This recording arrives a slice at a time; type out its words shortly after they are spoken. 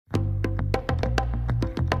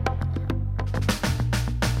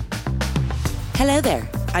Hello there,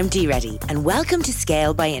 I'm Dee Reddy and welcome to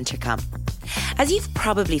Scale by Intercom. As you've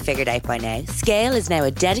probably figured out by now, Scale is now a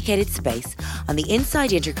dedicated space on the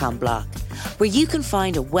Inside Intercom blog where you can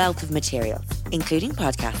find a wealth of materials, including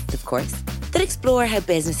podcasts, of course, that explore how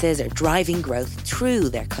businesses are driving growth through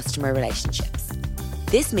their customer relationships.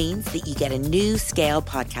 This means that you get a new Scale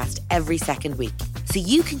podcast every second week, so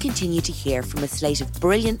you can continue to hear from a slate of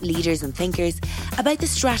brilliant leaders and thinkers about the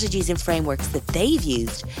strategies and frameworks that they've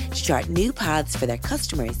used to chart new paths for their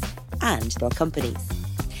customers and their companies.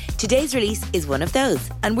 Today's release is one of those,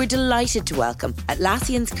 and we're delighted to welcome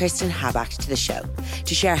Atlassian's Kirsten Habak to the show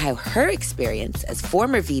to share how her experience as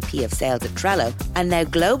former VP of Sales at Trello and now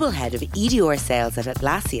Global Head of EDR Sales at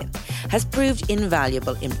Atlassian has proved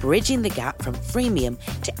invaluable in bridging the gap from freemium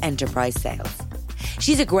to enterprise sales.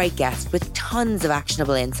 She's a great guest with tons of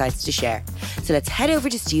actionable insights to share. So let's head over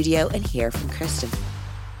to studio and hear from Kirsten.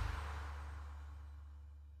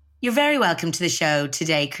 You're very welcome to the show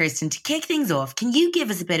today, Kirsten. To kick things off, can you give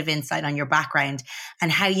us a bit of insight on your background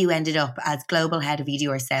and how you ended up as Global Head of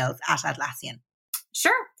EDR Sales at Atlassian?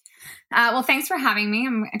 Sure. Well, thanks for having me.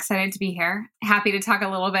 I'm excited to be here. Happy to talk a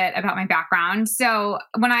little bit about my background. So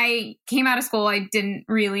when I came out of school, I didn't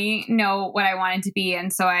really know what I wanted to be.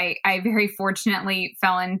 And so I very fortunately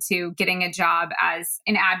fell into getting a job as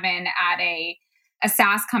an admin at a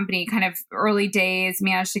SaaS company, kind of early days,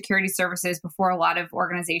 managed security services before a lot of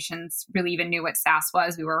organizations really even knew what SaaS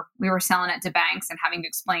was. We were selling it to banks and having to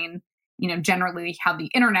explain, generally how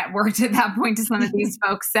the internet worked at that point to some of these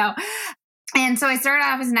folks. And so I started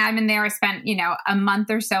off as an admin there. I spent, a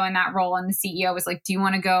month or so in that role. And the CEO was like, do you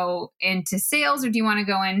want to go into sales or do you want to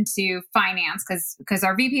go into finance? Because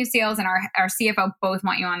our VP of sales and our CFO both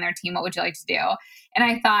want you on their team. What would you like to do? And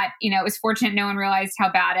I thought, it was fortunate no one realized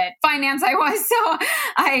how bad at finance I was. So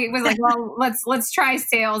I was like, well, let's try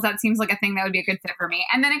sales. That seems like a thing that would be a good fit for me.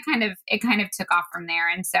 And then it kind of took off from there.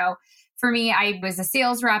 And so for me, I was a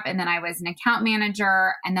sales rep and then I was an account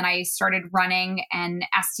manager and then I started running an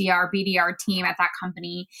SDR, BDR team at that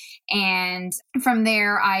company. And from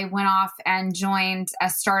there, I went off and joined a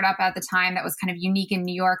startup at the time that was kind of unique in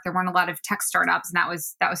New York. There weren't a lot of tech startups and that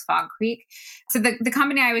was Fog Creek. So the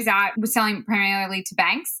company I was at was selling primarily to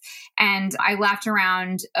banks. And I left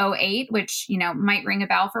around '08, which, might ring a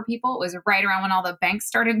bell for people. It was right around when all the banks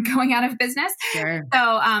started going out of business. Sure. So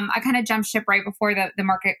I kind of jumped ship right before the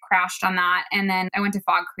market crashed on that. And then I went to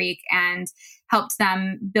Fog Creek and helped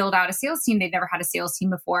them build out a sales team. They'd never had a sales team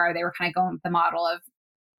before. They were kind of going with the model of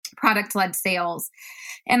product-led sales.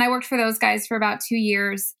 And I worked for those guys for about 2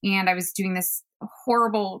 years. And I was doing this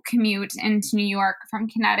horrible commute into New York from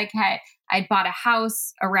Connecticut. I'd bought a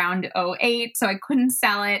house around '08, so I couldn't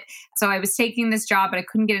sell it. So I was taking this job, but I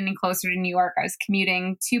couldn't get any closer to New York. I was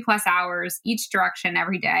commuting 2+ hours each direction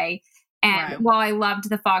every day. And while I loved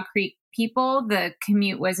the Fog Creek people, the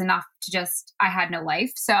commute was enough to I had no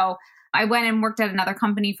life. So I went and worked at another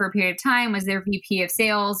company for a period of time, was their VP of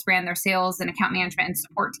sales, ran their sales and account management and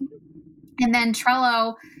support team. And then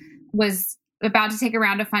Trello was about to take a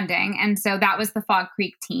round of funding. And so that was the Fog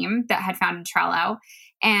Creek team that had founded Trello.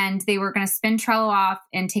 And they were going to spin Trello off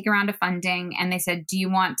and take a round of funding. And they said, do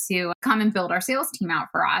you want to come and build our sales team out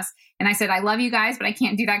for us? And I said, I love you guys, but I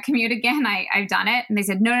can't do that commute again. I've done it. And they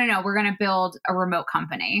said, no, we're going to build a remote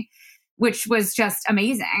company, which was just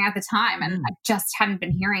amazing at the time. And I just hadn't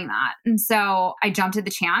been hearing that. And so I jumped at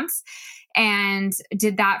the chance and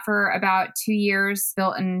did that for about 2 years,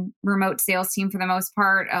 built a remote sales team for the most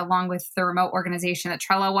part, along with the remote organization that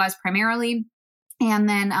Trello was primarily. And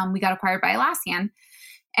then we got acquired by Atlassian.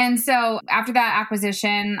 And so after that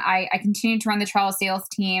acquisition, I continued to run the Trello sales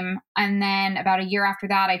team. And then about a year after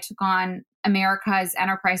that, I took on America's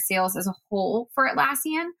enterprise sales as a whole for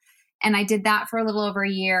Atlassian. And I did that for a little over a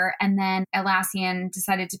year. And then Atlassian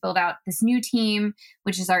decided to build out this new team,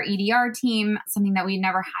 which is our EDR team, something that we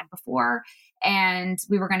never had before. And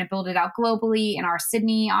we were going to build it out globally in our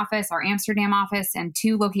Sydney office, our Amsterdam office, and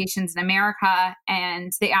 2 locations in America.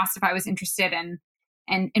 And they asked if I was interested in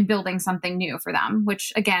building something new for them,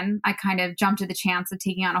 which again, I kind of jumped at the chance of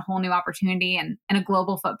taking on a whole new opportunity and a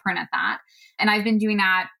global footprint at that. And I've been doing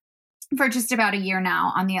that for just about a year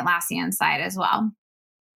now on the Atlassian side as well.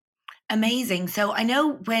 Amazing. So I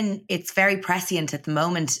know when it's very prescient at the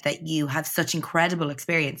moment that you have such incredible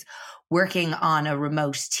experience working on a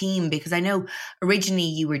remote team, because I know originally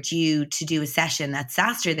you were due to do a session at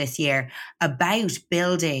SaaStr this year about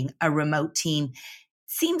building a remote team.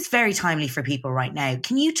 Seems very timely for people right now.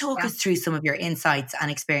 Can you talk us through some of your insights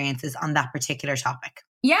and experiences on that particular topic?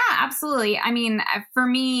 Yeah, absolutely. I mean, for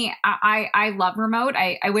me, I love remote.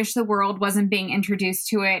 I wish the world wasn't being introduced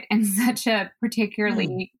to it in such a Hmm.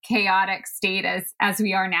 particularly chaotic state as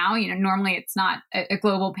we are now. Normally it's not a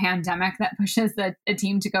global pandemic that pushes a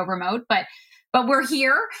team to go remote, but we're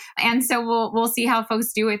here, and so we'll see how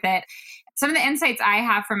folks do with it. Some of the insights I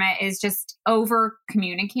have from it is just over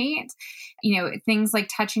communicate. Things like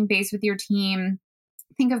touching base with your team,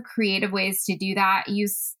 think of creative ways to do that.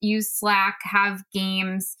 Use Slack, have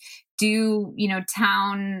games, do,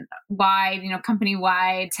 town wide, company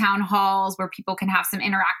wide town halls where people can have some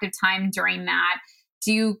interactive time during that.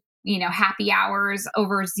 Do, happy hours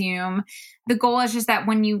over Zoom. The goal is just that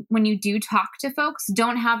when you do talk to folks,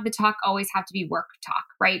 don't have the talk always have to be work talk,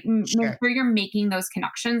 right? Make Sure. sure you're making those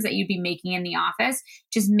connections that you'd be making in the office,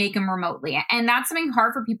 just make them remotely. And that's something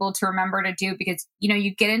hard for people to remember to do because,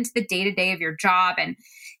 you get into the day to day of your job and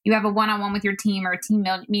you have a one-on-one with your team or a team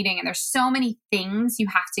meeting, and there's so many things you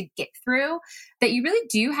have to get through that you really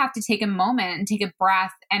do have to take a moment and take a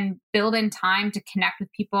breath and build in time to connect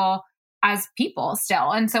with people as people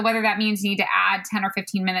still. And so whether that means you need to add 10 or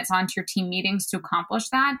 15 minutes onto your team meetings to accomplish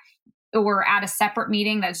that, or add a separate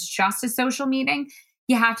meeting that's just a social meeting,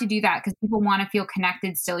 you have to do that because people want to feel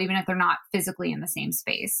connected still, even if they're not physically in the same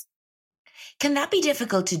space. Can that be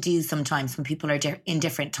difficult to do sometimes when people are in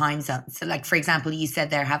different time zones? So, like, for example, you said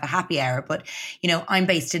there have a happy hour, but I'm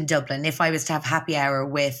based in Dublin. If I was to have happy hour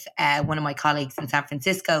with one of my colleagues in San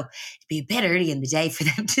Francisco, it'd be a bit early in the day for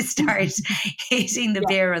them to start hitting the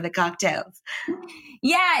beer or the cocktails.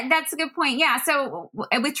 Yeah, that's a good point. Yeah. So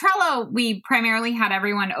with Trello, we primarily had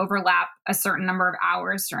everyone overlap a certain number of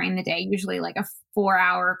hours during the day, usually like a 4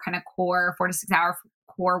 hour kind of core, 4 to 6 hour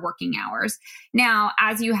core working hours. Now,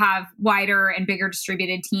 as you have wider and bigger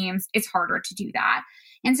distributed teams, it's harder to do that.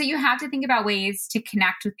 And so you have to think about ways to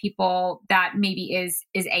connect with people that maybe is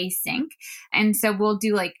async. And so we'll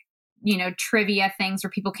do like trivia things where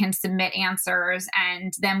people can submit answers,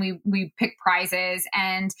 and then we pick prizes.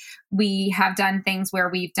 And we have done things where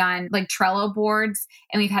we've done like Trello boards,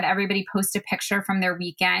 and we've had everybody post a picture from their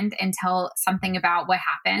weekend and tell something about what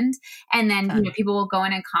happened, and then Fun. people will go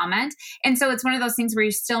in and comment. And so it's one of those things where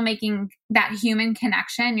you're still making that human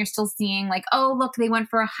connection. You're still seeing like, oh look, they went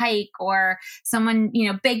for a hike, or someone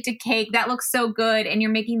baked a cake that looks so good, and you're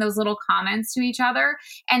making those little comments to each other,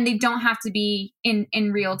 and they don't have to be in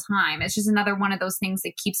real time. It's just another one of those things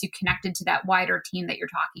that keeps you connected to that wider team that you're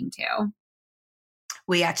talking to.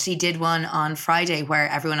 We actually did one on Friday where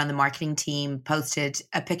everyone on the marketing team posted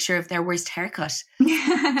a picture of their worst haircut. Turns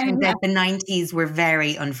Yeah. out the 90s were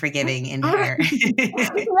very unforgiving in hair. Yeah,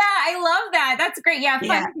 I love that. That's great. Yeah, fun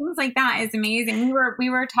Yeah, things like that is amazing. We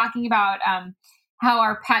were talking about how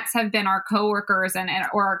our pets have been our coworkers and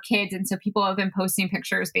or our kids, and so people have been posting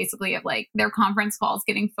pictures basically of like their conference calls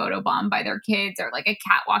getting photobombed by their kids, or like a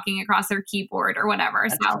cat walking across their keyboard or whatever.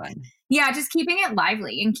 that's So fine. yeah, just keeping it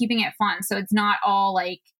lively and keeping it fun, so it's not all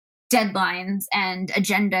like deadlines and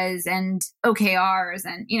agendas and OKRs,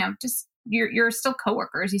 and just you're still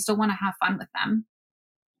coworkers. You still want to have fun with them.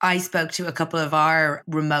 I spoke to a couple of our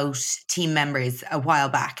remote team members a while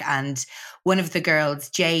back, and one of the girls,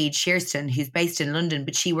 Jade Shearston, who's based in London,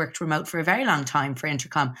 but she worked remote for a very long time for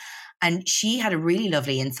Intercom. And she had a really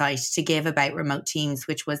lovely insight to give about remote teams,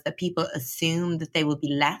 which was that people assume that they will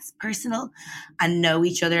be less personal and know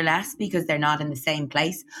each other less because they're not in the same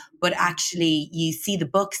place. But actually, you see the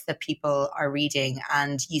books that people are reading,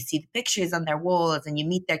 and you see the pictures on their walls, and you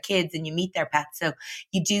meet their kids and you meet their pets. So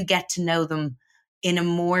you do get to know them in a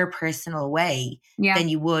more personal way Yeah. than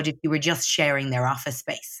you would if you were just sharing their office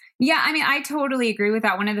space. Yeah, I mean, I totally agree with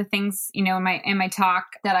that. One of the things, in my talk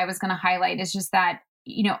that I was going to highlight is just that,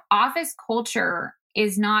 office culture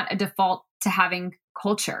is not a default to having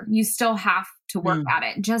culture. You still have to work Mm. at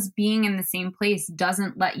it. Just being in the same place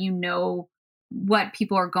doesn't let you know what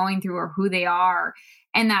people are going through or who they are.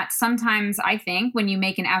 And that sometimes I think when you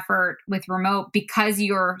make an effort with remote, because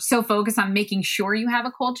you're so focused on making sure you have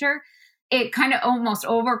a culture, it kind of almost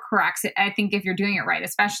overcorrects it. I think if you're doing it right,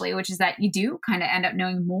 especially, which is that you do kind of end up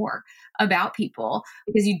knowing more about people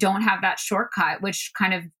because you don't have that shortcut, which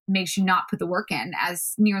kind of makes you not put the work in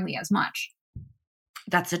as nearly as much.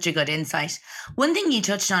 That's such a good insight. One thing you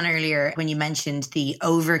touched on earlier when you mentioned the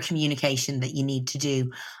over communication that you need to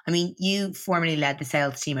do. I mean, you formerly led the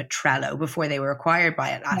sales team at Trello before they were acquired by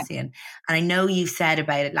Yeah. Atlassian. And I know you've said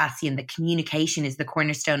about Atlassian that communication is the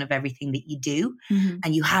cornerstone of everything that you do. Mhm.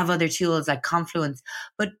 And you have other tools like Confluence.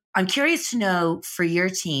 But I'm curious to know for your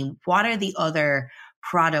team, what are the other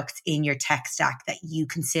products in your tech stack that you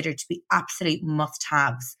consider to be absolute must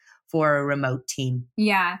haves for a remote team?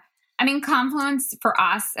 Yeah. I mean, Confluence for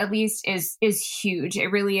us at least is huge. It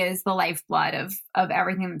really is the lifeblood of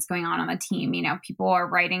everything that's going on the team. People are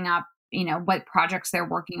writing up, what projects they're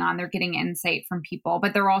working on. They're getting insight from people,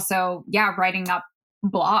 but they're also, writing up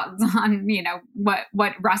blogs on,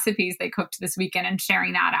 what recipes they cooked this weekend and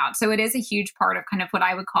sharing that out. So it is a huge part of kind of what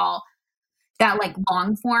I would call that like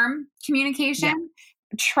long form communication.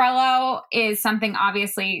 Yeah. Trello is something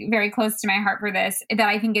obviously very close to my heart for this, that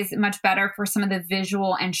I think is much better for some of the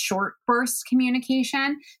visual and short burst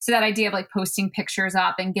communication. So that idea of like posting pictures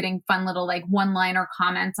up and getting fun little like one-liner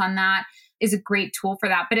comments on that is a great tool for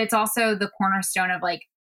that. But it's also the cornerstone of like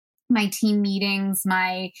my team meetings,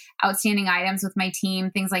 my outstanding items with my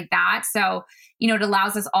team, things like that. So, it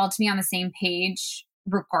allows us all to be on the same page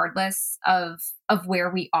regardless of where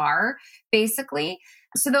we are, basically.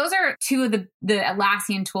 So those are two of the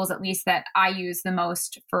Atlassian tools, at least, that I use the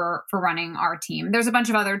most for running our team. There's a bunch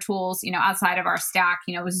of other tools, outside of our stack.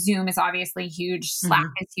 Zoom is obviously huge. Slack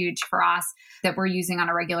is huge for us that we're using on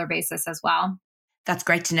a regular basis as well. That's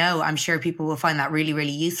great to know. I'm sure people will find that really,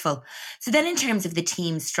 really useful. So then in terms of the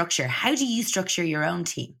team structure, how do you structure your own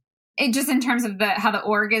team? Just in terms of how the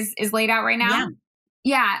org is laid out right now?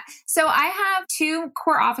 Yeah. So I have two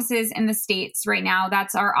core offices in the States right now.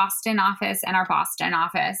 That's our Austin office and our Boston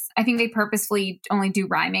office. I think they purposefully only do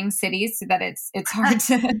rhyming cities so that it's hard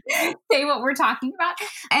to say what we're talking about.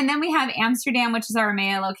 And then we have Amsterdam, which is our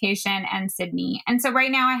EMEA location, and Sydney. And so right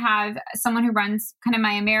now I have someone who runs kind of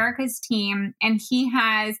my Americas team, and he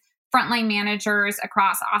has frontline managers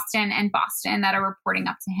across Austin and Boston that are reporting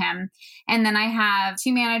up to him. And then I have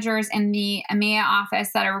two managers in the EMEA office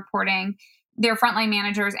that are reporting. They're frontline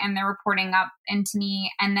managers and they're reporting up into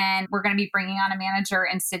me. And then we're going to be bringing on a manager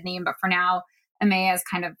in Sydney. But for now, EMEA is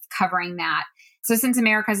kind of covering that. So since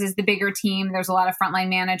Americas is the bigger team, there's a lot of frontline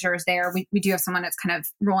managers there. We do have someone that's kind of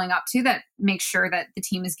rolling up too that makes sure that the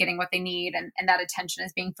team is getting what they need and that attention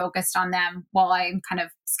is being focused on them while I'm kind of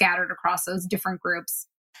scattered across those different groups.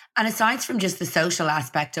 And aside from just the social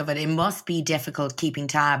aspect of it, it must be difficult keeping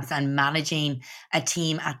tabs and managing a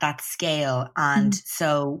team at that scale and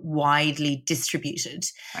so widely distributed.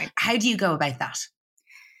 Right. How do you go about that?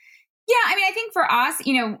 Yeah, I mean, I think for us,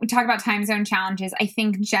 we talk about time zone challenges. I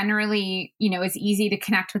think generally, it's easy to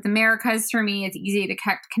connect with Americas for me. It's easy to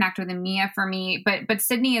connect with EMEA for me. But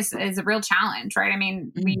Sydney is a real challenge, right? I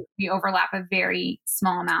mean, we overlap a very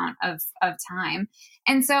small amount of time.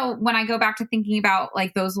 And so when I go back to thinking about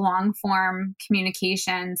like those long form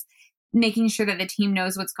communications, making sure that the team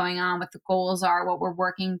knows what's going on, what the goals are, what we're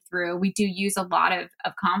working through, we do use a lot of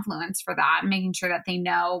Confluence for that, making sure that they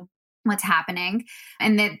know what's happening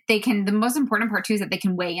and that they can, the most important part too, is that they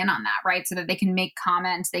can weigh in on that, right? So that they can make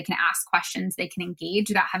comments, they can ask questions, they can engage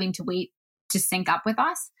without having to wait to sync up with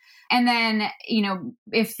us. And then,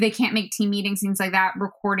 if they can't make team meetings, things like that,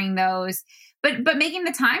 recording those, but making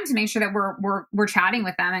the time to make sure that we're chatting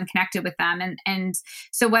with them and connected with them. And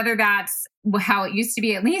so whether that's how it used to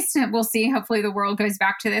be, at least we'll see, hopefully the world goes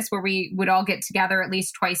back to this where we would all get together at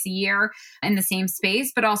least twice a year in the same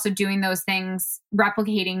space, but also doing those things,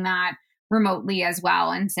 replicating that remotely as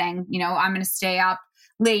well and saying, I'm going to stay up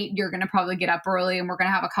late, you're going to probably get up early, and we're going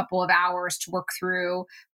to have a couple of hours to work through,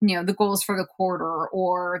 the goals for the quarter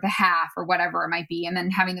or the half or whatever it might be. And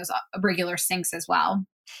then having those regular syncs as well.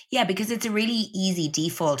 Yeah, because it's a really easy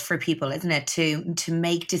default for people, isn't it, to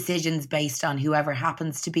make decisions based on whoever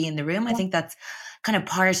happens to be in the room. I think that's kind of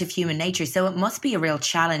part of human nature. So it must be a real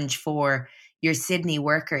challenge for your Sydney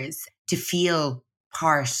workers to feel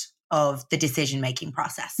part of the decision-making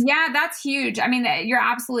process. Yeah, that's huge. I mean, you're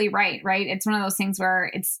absolutely right? It's one of those things where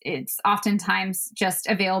it's oftentimes just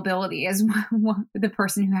availability is the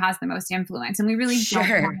person who has the most influence. And we really don't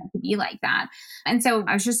want it to be like that. And so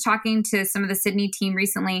I was just talking to some of the Sydney team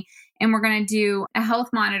recently, and we're going to do a health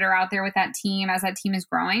monitor out there with that team as that team is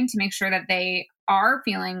growing to make sure that they are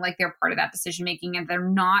feeling like they're part of that decision-making and they're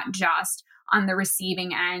not just on the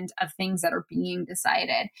receiving end of things that are being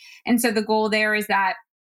decided. And so the goal there is that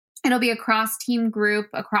it'll be a cross-team group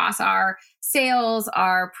across our sales,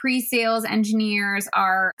 our pre-sales engineers,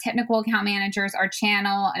 our technical account managers, our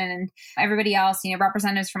channel, and everybody else,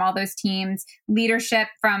 representatives from all those teams, leadership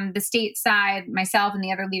from the state side, myself and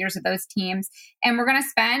the other leaders of those teams. And we're going to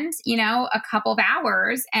spend, a couple of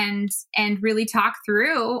hours and really talk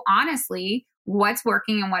through, honestly, what's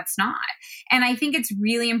working and what's not. And I think it's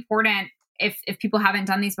really important if people haven't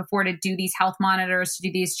done these before, to do these health monitors, to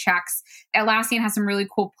do these checks. Atlassian has some really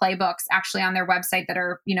cool playbooks actually on their website that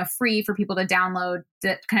are, free for people to download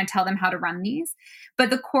that kind of tell them how to run these. But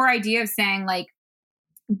the core idea of saying like,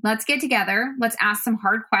 let's get together, let's ask some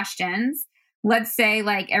hard questions, let's say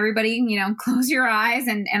like everybody, close your eyes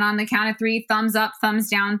and on the count of 3, thumbs up, thumbs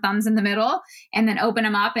down, thumbs in the middle, and then open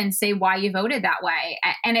them up and say why you voted that way.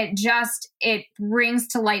 And it brings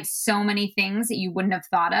to light so many things that you wouldn't have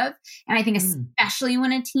thought of. And I think especially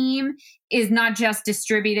when a team is not just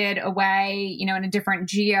distributed away, in a different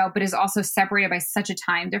geo, but is also separated by such a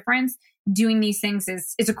time difference, doing these things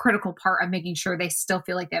is a critical part of making sure they still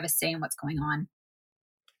feel like they have a say in what's going on.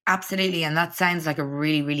 Absolutely. And that sounds like a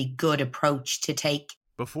really, really good approach to take.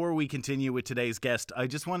 Before we continue with today's guest, I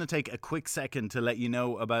just want to take a quick second to let you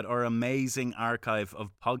know about our amazing archive of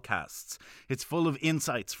podcasts. It's full of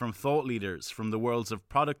insights from thought leaders from the worlds of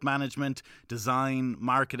product management, design,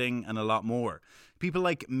 marketing, and a lot more. People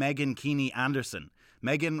like Megan Keeney Anderson.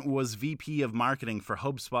 Megan was VP of Marketing for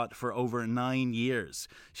HubSpot for over 9 years.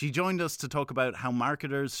 She joined us to talk about how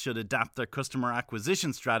marketers should adapt their customer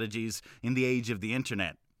acquisition strategies in the age of the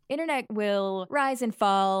internet. Internet will rise and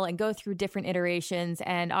fall and go through different iterations,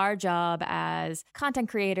 and our job as content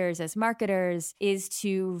creators, as marketers, is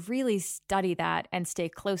to really study that and stay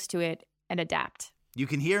close to it and adapt. You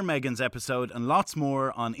can hear Megan's episode and lots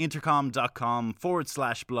more on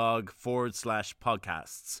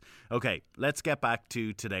intercom.com/blog/podcasts. Okay, let's get back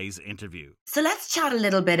to today's interview. So let's chat a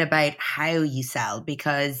little bit about how you sell,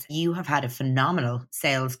 because you have had a phenomenal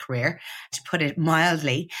sales career, to put it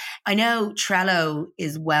mildly. I know Trello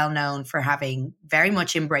is well known for having very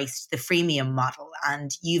much embraced the freemium model,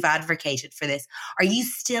 and you've advocated for this. Are you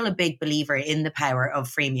still a big believer in the power of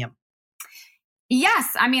freemium?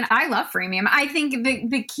 Yes. I mean, I love freemium. I think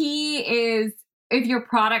the key is if your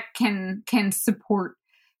product can support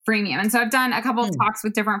freemium. And so I've done a couple of talks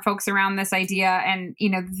with different folks around this idea. And,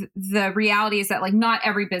 the reality is that like not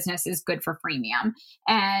every business is good for freemium.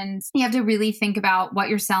 And you have to really think about what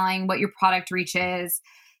you're selling, what your product reaches,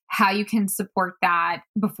 how you can support that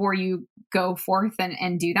before you go forth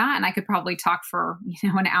and do that. And I could probably talk for,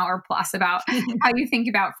 an hour plus about how you think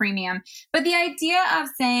about freemium. But the idea of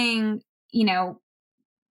saying,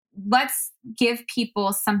 let's give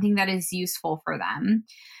people something that is useful for them.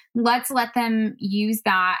 Let's let them use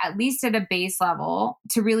that at least at a base level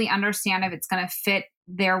to really understand if it's going to fit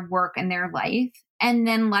their work and their life. And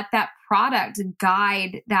then let that product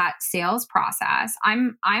guide that sales process.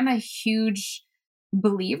 I'm a huge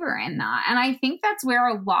believer in that. And I think that's where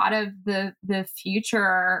a lot of the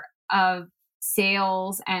future of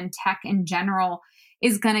sales and tech in general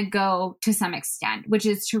is going to go to some extent, which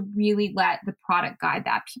is to really let the product guide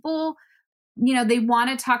that. People, they want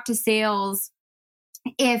to talk to sales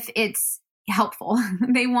if it's helpful.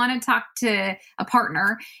 They want to talk to a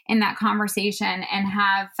partner in that conversation and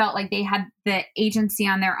have felt like they had the agency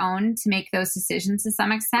on their own to make those decisions to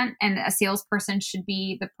some extent. And a salesperson should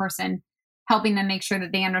be the person helping them make sure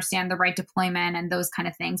that they understand the right deployment and those kind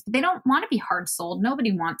of things. But they don't want to be hard sold.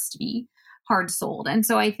 Nobody wants to be hard sold. And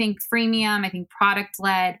so I think freemium, I think product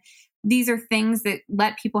led, these are things that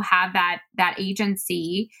let people have that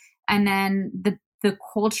agency. And then the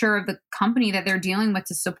culture of the company that they're dealing with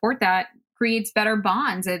to support that creates better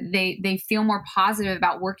bonds. They feel more positive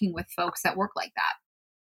about working with folks that work like that.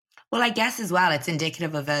 Well, I guess as well, it's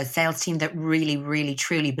indicative of a sales team that really, really,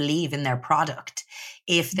 truly believe in their product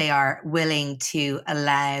if they are willing to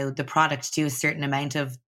allow the product to do a certain amount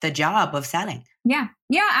of the job of selling. Yeah,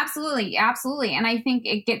 absolutely. Absolutely. And I think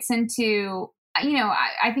it gets into,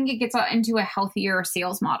 I think it gets into a healthier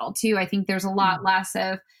sales model too. I think there's a lot less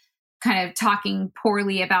of kind of talking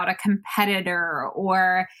poorly about a competitor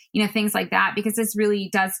or, things like that, because this really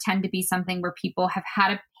does tend to be something where people have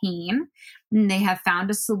had a pain and they have found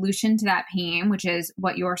a solution to that pain, which is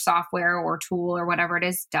what your software or tool or whatever it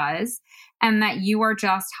is does. And that you are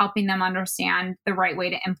just helping them understand the right way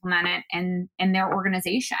to implement it in their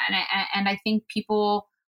organization. And I think people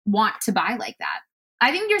want to buy like that.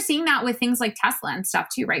 I think you're seeing that with things like Tesla and stuff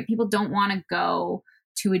too, right? People don't want to go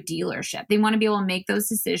to a dealership. They want to be able to make those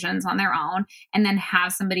decisions on their own and then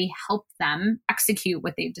have somebody help them execute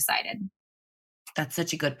what they've decided. That's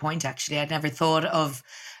such a good point, actually. I'd never thought of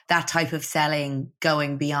that type of selling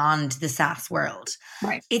going beyond the SaaS world.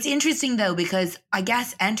 Right. It's interesting, though, because I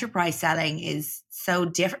guess enterprise selling is so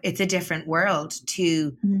different. It's a different world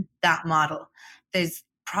to that model. There's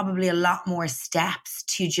probably a lot more steps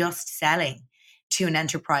to just selling to an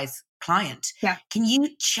enterprise client. Yeah. Can you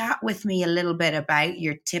chat with me a little bit about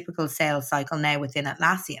your typical sales cycle now within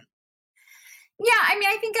Atlassian? Yeah, I mean,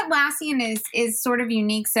 I think Atlassian is sort of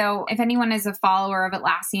unique. So if anyone is a follower of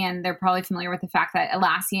Atlassian, they're probably familiar with the fact that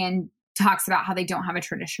Atlassian talks about how they don't have a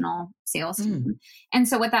traditional sales team. And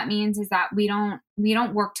so what that means is that we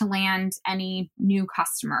don't work to land any new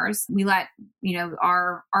customers. We let,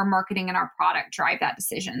 our marketing and our product drive that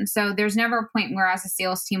decision. So there's never a point where as a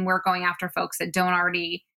sales team, we're going after folks that don't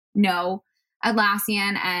already know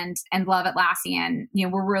Atlassian and love Atlassian.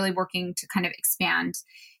 We're really working to kind of expand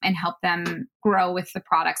and help them grow with the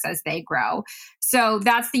products as they grow. So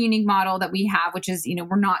that's the unique model that we have, which is,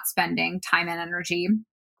 we're not spending time and energy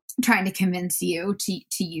trying to convince you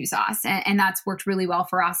to use us. And that's worked really well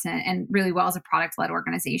for us and really well as a product-led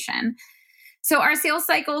organization. So our sales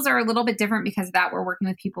cycles are a little bit different because of that. We're working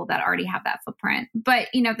with people that already have that footprint. But,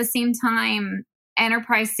 at the same time,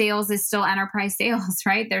 enterprise sales is still enterprise sales,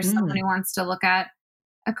 right? There's someone who wants to look at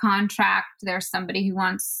a contract. There's somebody who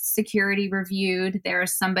wants security reviewed.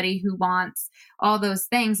 There's somebody who wants all those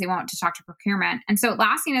things. They want to talk to procurement. And so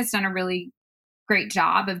Atlassian has done a really great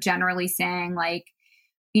job of generally saying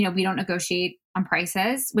we don't negotiate on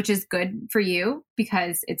prices, which is good for you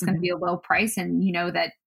because it's going to be a low price. And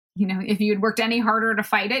that, if you had worked any harder to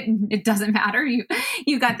fight it, it doesn't matter.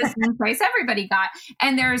 You got the same price everybody got.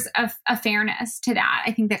 And there's a fairness to that.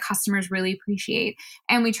 I think that customers really appreciate.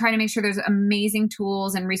 And we try to make sure there's amazing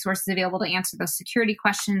tools and resources available to answer those security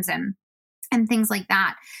questions and things like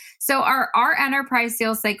that. So our enterprise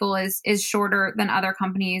sales cycle is shorter than other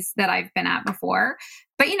companies that I've been at before.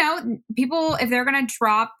 But, people, if they're going to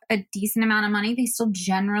drop a decent amount of money, they still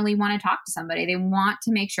generally want to talk to somebody. They want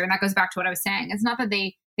to make sure, and that goes back to what I was saying. It's not that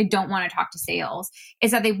they don't want to talk to sales.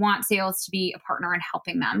 It's that they want sales to be a partner in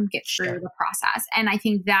helping them get through the process. And I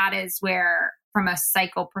think that is where, from a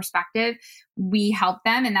cycle perspective, we help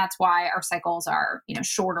them. And that's why our cycles are,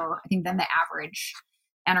 shorter, I think, than the average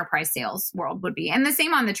enterprise sales world would be. And the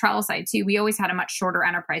same on the Trello side too. We always had a much shorter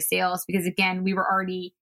enterprise sales because, again,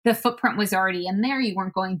 the footprint was already in there. You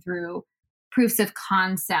weren't going through proofs of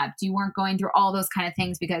concept. You weren't going through all those kind of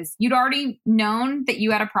things because you'd already known that you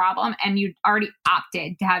had a problem and you'd already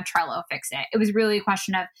opted to have Trello fix it. It was really a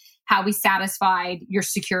question of how we satisfied your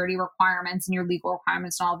security requirements and your legal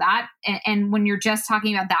requirements and all that. And when you're just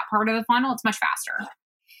talking about that part of the funnel, it's much faster.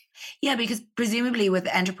 Yeah, because presumably with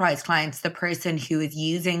enterprise clients, the person who is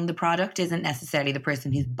using the product isn't necessarily the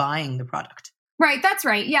person who's buying the product. Right. That's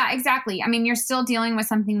right. Yeah, exactly. I mean, you're still dealing with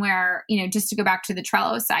something where, just to go back to the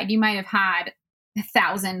Trello side, you might have had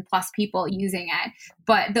 1,000+ people using it,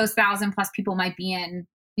 but those 1,000+ people might be in,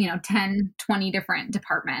 10, 20 different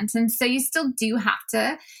departments. And so you still do have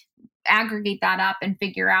to aggregate that up and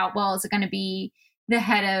figure out, well, is it going to be the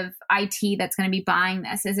head of IT that's going to be buying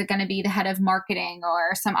this? Is it going to be the head of marketing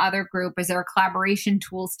or some other group? Is there a collaboration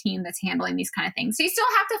tools team that's handling these kind of things? So you still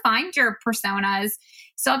have to find your personas,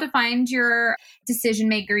 you still have to find your decision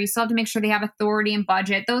maker. You still have to make sure they have authority and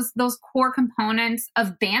budget. Those core components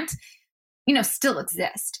of BANT, still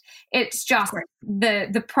exist. It's just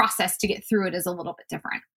the process to get through it is a little bit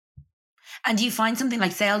different. And do you find something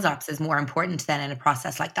like sales ops is more important than in a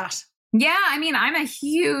process like that? Yeah, I mean, I'm a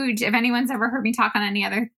huge, if anyone's ever heard me talk on any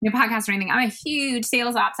other podcast or anything, I'm a huge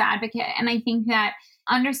sales ops advocate. And I think that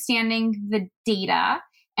understanding the data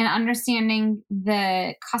and understanding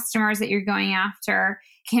the customers that you're going after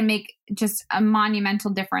can make just a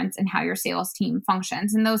monumental difference in how your sales team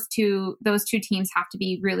functions. And those two teams have to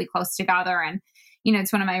be really close together. And,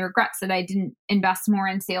 it's one of my regrets that I didn't invest more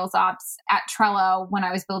in sales ops at Trello when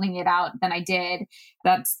I was building it out than I did.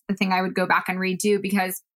 That's the thing I would go back and redo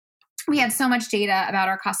because we had so much data about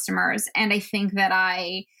our customers. And I think that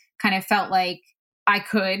I kind of felt like I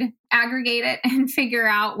could aggregate it and figure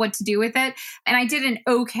out what to do with it. And I did an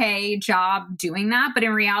okay job doing that. But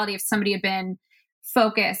in reality, if somebody had been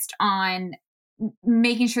focused on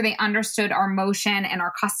making sure they understood our motion and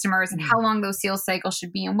our customers and how long those sales cycles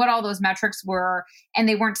should be and what all those metrics were, and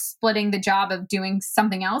they weren't splitting the job of doing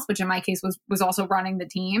something else, which in my case was also running the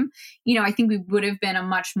team, I think we would have been a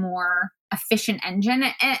much more efficient engine.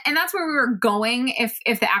 And that's where we were going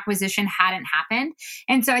if the acquisition hadn't happened.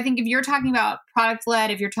 And so I think if you're talking about product led,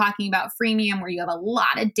 if you're talking about freemium, where you have a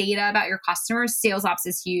lot of data about your customers, sales ops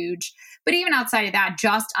is huge. But even outside of that,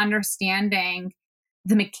 just understanding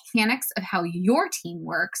the mechanics of how your team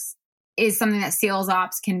works is something that sales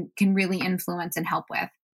ops can really influence and help with.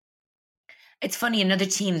 It's funny, another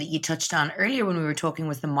team that you touched on earlier when we were talking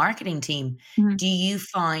was the marketing team. Mm-hmm. Do you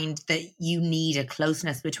find that you need a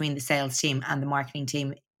closeness between the sales team and the marketing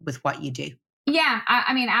team with what you do? Yeah,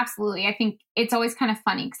 I mean, absolutely. I think it's always kind of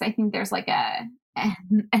funny because I think there's like a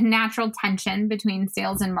natural tension between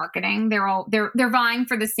sales and marketing. They're vying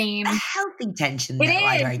for the same. A healthy tension. It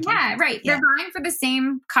is. Yeah, right. Yeah. They're vying for the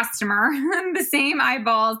same customer, the same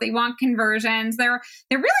eyeballs. They want conversions. They're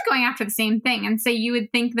really going after the same thing. And so you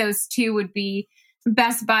would think those two would be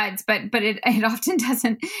best buds, but it often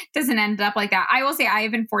doesn't end up like that. I will say I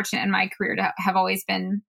have been fortunate in my career to have always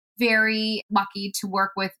been very lucky to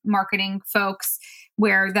work with marketing folks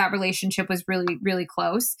where that relationship was really, really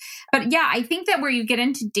close. But yeah, I think that where you get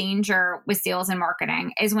into danger with sales and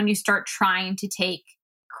marketing is when you start trying to take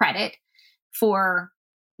credit for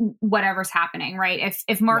whatever's happening, right?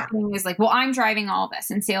 If marketing is like, well, I'm driving all this,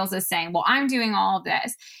 and sales is saying, well, I'm doing all of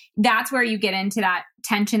this, that's where you get into that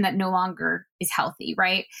tension that no longer is healthy,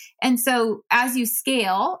 right? And so as you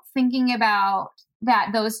scale, thinking about that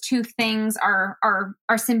those two things are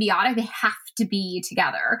symbiotic. They have to be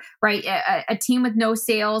together, right? A team with no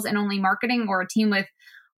sales and only marketing, or a team with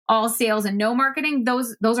all sales and no marketing,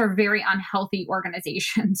 those are very unhealthy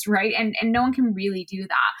organizations, right? And no one can really do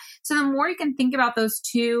that. So the more you can think about those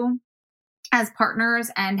two as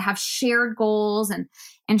partners and have shared goals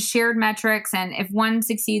and shared metrics, and if one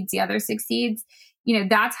succeeds, the other succeeds,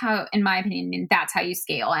 that's how, in my opinion, that's how you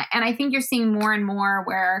scale. And I think you're seeing more and more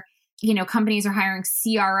where companies are hiring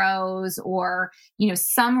CROs or,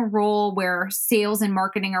 some role where sales and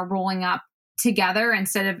marketing are rolling up together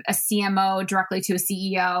instead of a CMO directly to a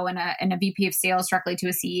CEO and a VP of sales directly to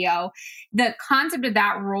a CEO. The concept of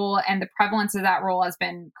that role and the prevalence of that role has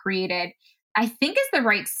been created, I think, is the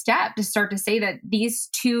right step to start to say that these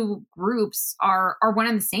two groups are one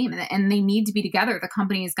and the same, and they need to be together. The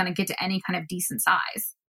company is going to get to any kind of decent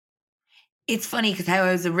size. It's funny because how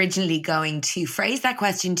I was originally going to phrase that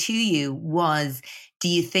question to you was, do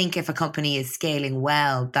you think if a company is scaling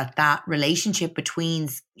well, that relationship between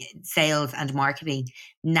sales and marketing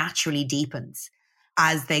naturally deepens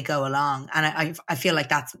as they go along? And I feel like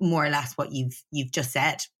that's more or less what you've just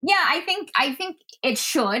said. Yeah, I think it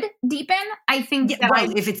should deepen. I think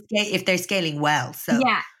if they're scaling well. So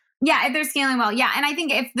yeah, if they're scaling well. Yeah. And I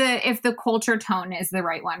think if the culture tone is the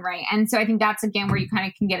right one, right? And so I think that's, again, where you kind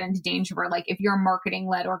of can get into danger where, like, if you're a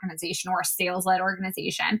marketing-led organization or a sales-led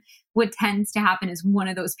organization, what tends to happen is one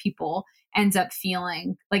of those people ends up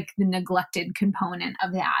feeling like the neglected component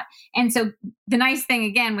of that. And so the nice thing,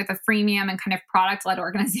 again, with a freemium and kind of product-led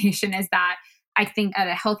organization is that I think at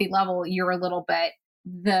a healthy level, you're a little bit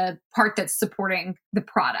the part that's supporting the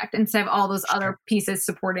product instead of all those other pieces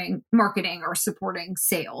supporting marketing or supporting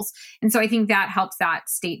sales. And so I think that helps that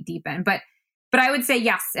state deepen. But I would say,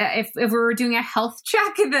 yes, if we were doing a health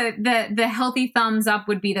check, the healthy thumbs up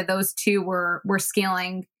would be that those two were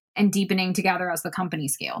scaling and deepening together as the company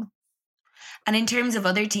scaled. And in terms of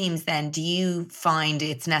other teams, then, do you find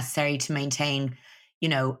it's necessary to maintain,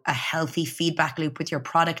 a healthy feedback loop with your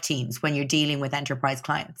product teams when you're dealing with enterprise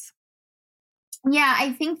clients? Yeah,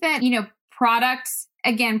 I think that,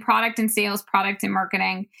 product and sales, product and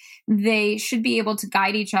marketing, they should be able to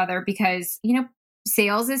guide each other because,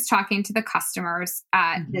 sales is talking to the customers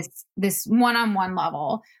at this one-on-one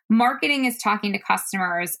level. Marketing is talking to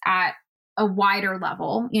customers at a wider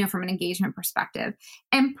level, from an engagement perspective.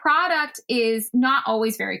 And product is not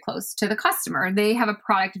always very close to the customer. They have a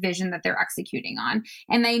product vision that they're executing on,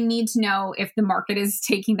 and they need to know if the market is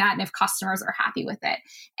taking that and if customers are happy with it.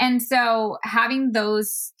 And so having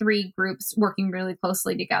those three groups working really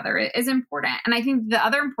closely together is important. And I think the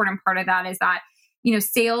other important part of that is that,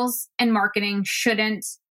 sales and marketing shouldn't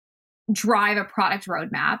drive a product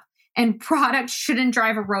roadmap. And product shouldn't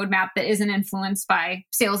drive a roadmap that isn't influenced by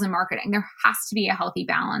sales and marketing. There has to be a healthy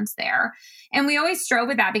balance there. And we always strove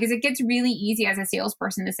with that because it gets really easy as a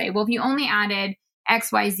salesperson to say, well, if you only added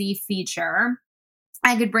XYZ feature,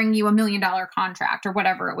 I could bring you $1 million contract or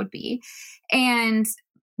whatever it would be. And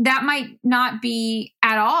that might not be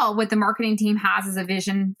at all what the marketing team has as a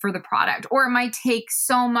vision for the product, or it might take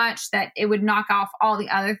so much that it would knock off all the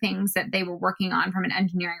other things that they were working on from an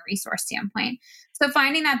engineering resource standpoint. So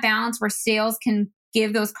finding that balance where sales can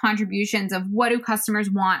give those contributions of what do customers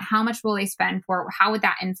want, how much will they spend for it, how would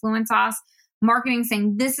that influence us? Marketing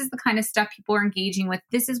saying, this is the kind of stuff people are engaging with,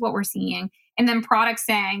 this is what we're seeing. And then product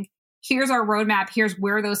saying, here's our roadmap, here's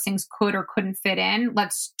where those things could or couldn't fit in.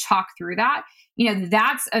 Let's talk through that.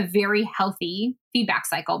 That's a very healthy feedback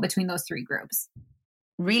cycle between those three groups.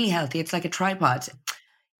 Really healthy. It's like a tripod.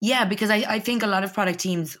 Yeah, because I think a lot of product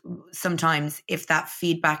teams, sometimes if that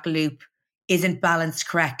feedback loop isn't balanced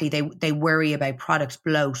correctly, they worry about product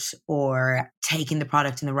bloat or taking the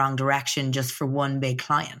product in the wrong direction just for one big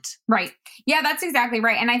client. Right. Yeah, that's exactly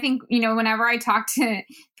right. And I think, whenever I talk to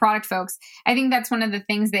product folks, I think that's one of the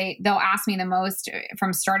things they'll ask me the most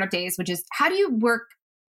from startup days, which is, how do you work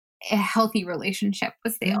a healthy relationship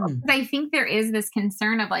with sales? I think there is this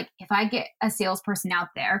concern of like, if I get a salesperson out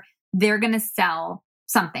there, they're going to sell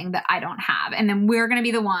something that I don't have. And then we're going to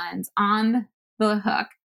be the ones on the hook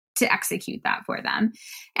to execute that for them.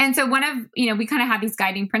 And so we kind of had these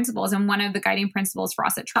guiding principles. And one of the guiding principles for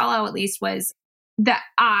us at Trello, at least, was that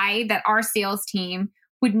our sales team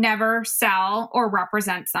would never sell or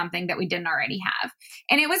represent something that we didn't already have.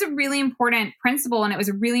 And it was a really important principle. And it was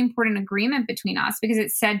a really important agreement between us, because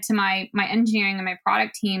it said to my engineering and my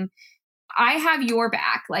product team, I have your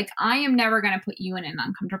back. Like, I am never going to put you in an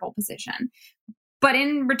uncomfortable position. But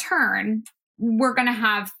in return, we're going to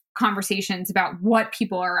have conversations about what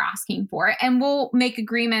people are asking for. And we'll make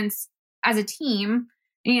agreements as a team.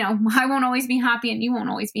 I won't always be happy and you won't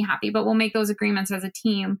always be happy, but we'll make those agreements as a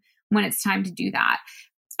team when it's time to do that.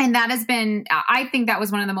 And that has been, I think that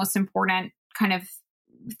was one of the most important kind of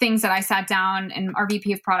things that I sat down, and our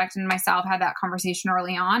VP of product and myself had that conversation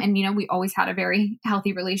early on. And, we always had a very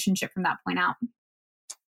healthy relationship from that point out.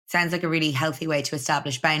 Sounds like a really healthy way to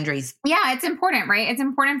establish boundaries. Yeah, it's important, right? It's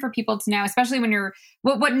important for people to know, especially when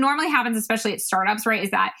what normally happens, especially at startups, right,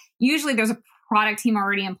 is that usually there's a product team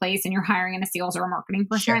already in place and you're hiring in a sales or a marketing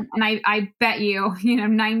person. Sure. And I bet you,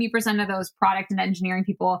 90% of those product and engineering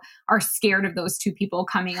people are scared of those two people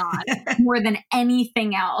coming on more than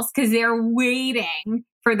anything else, because they're waiting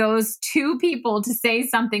for those two people to say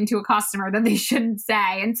something to a customer that they shouldn't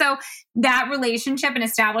say. And so that relationship and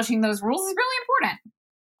establishing those rules is really important.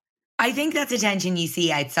 I think that's a tension you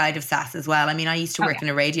see outside of SaaS as well. I mean, I used to work in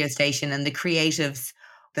a radio station, and the creatives,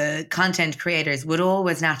 the content creators, would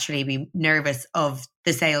always naturally be nervous of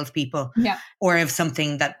the salespeople or of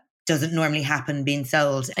something that doesn't normally happen being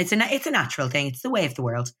sold. It's a natural thing. It's the way of the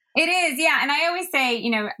world. It is, yeah. And I always say,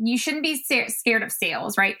 you shouldn't be scared of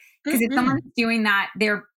sales, right? Because if someone's doing that,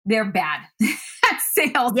 they're bad at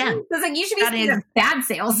sales. Yeah. So it's like, you should be scared of bad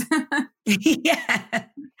sales. Yeah.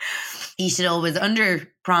 You should always under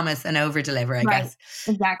promise and over deliver, I guess.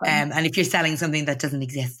 Exactly. And if you're selling something that doesn't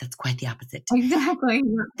exist, that's quite the opposite. Exactly.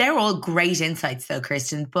 They're all great insights though,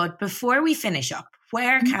 Kirsten. But before we finish up,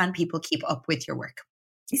 where can people keep up with your work?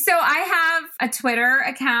 So I have a Twitter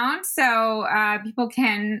account, so people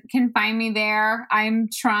can find me there. I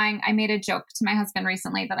made a joke to my husband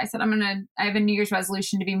recently that I said, I have a New Year's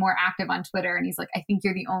resolution to be more active on Twitter. And he's like, I think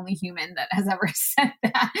you're the only human that has ever said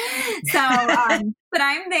that. So, but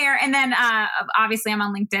I'm there. And then obviously I'm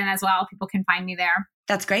on LinkedIn as well. People can find me there.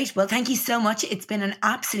 That's great. Well, thank you so much. It's been an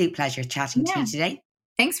absolute pleasure chatting to you today.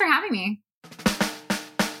 Thanks for having me.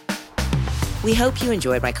 We hope you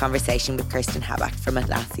enjoyed my conversation with Kirsten Habak from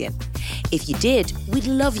Atlassian. If you did, we'd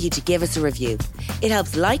love you to give us a review. It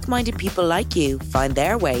helps like-minded people like you find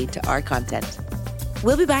their way to our content.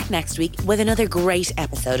 We'll be back next week with another great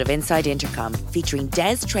episode of Inside Intercom featuring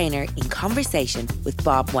Des Traynor in conversation with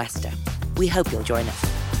Bob Westa. We hope you'll join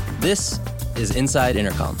us. This is Inside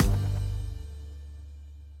Intercom.